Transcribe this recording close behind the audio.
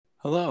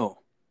Hello,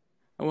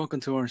 and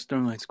welcome to our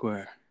Starlight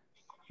Square.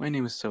 My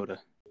name is Soda.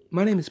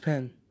 My name is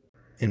Pen.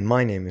 And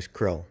my name is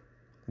Krill.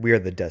 We are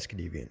the Desk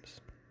Deviants.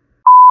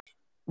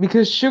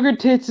 Because sugar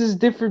tits is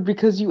different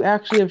because you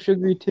actually have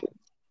sugary tits.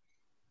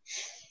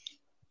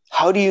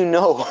 How do you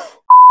know?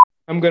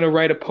 I'm gonna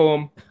write a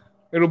poem.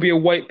 It'll be a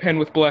white pen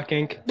with black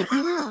ink.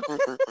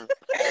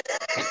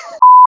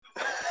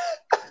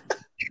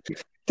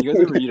 You guys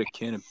ever eat a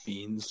can of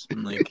beans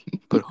and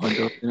put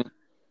Hundo in it?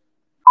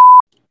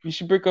 You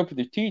should break up with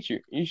your teacher.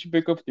 You should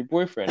break up with your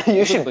boyfriend. You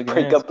look should like an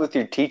break ass. up with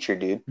your teacher,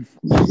 dude.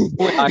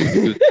 What I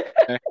do,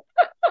 okay?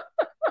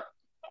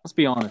 Let's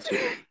be honest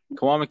here.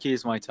 Kawamaki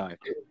is my type.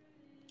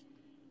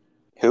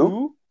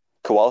 Who?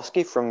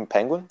 Kowalski from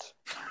Penguins?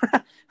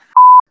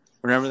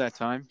 Remember that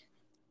time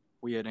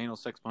we had anal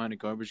sex behind a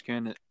garbage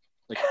can at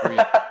 3?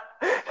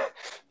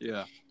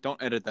 Yeah,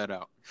 don't edit that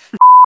out.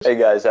 Hey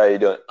guys, how you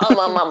doing?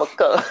 Mama.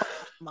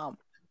 Mom.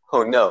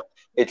 Oh no,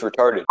 it's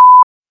retarded.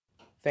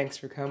 Thanks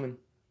for coming,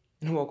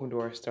 and welcome to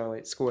our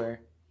Starlight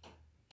Square.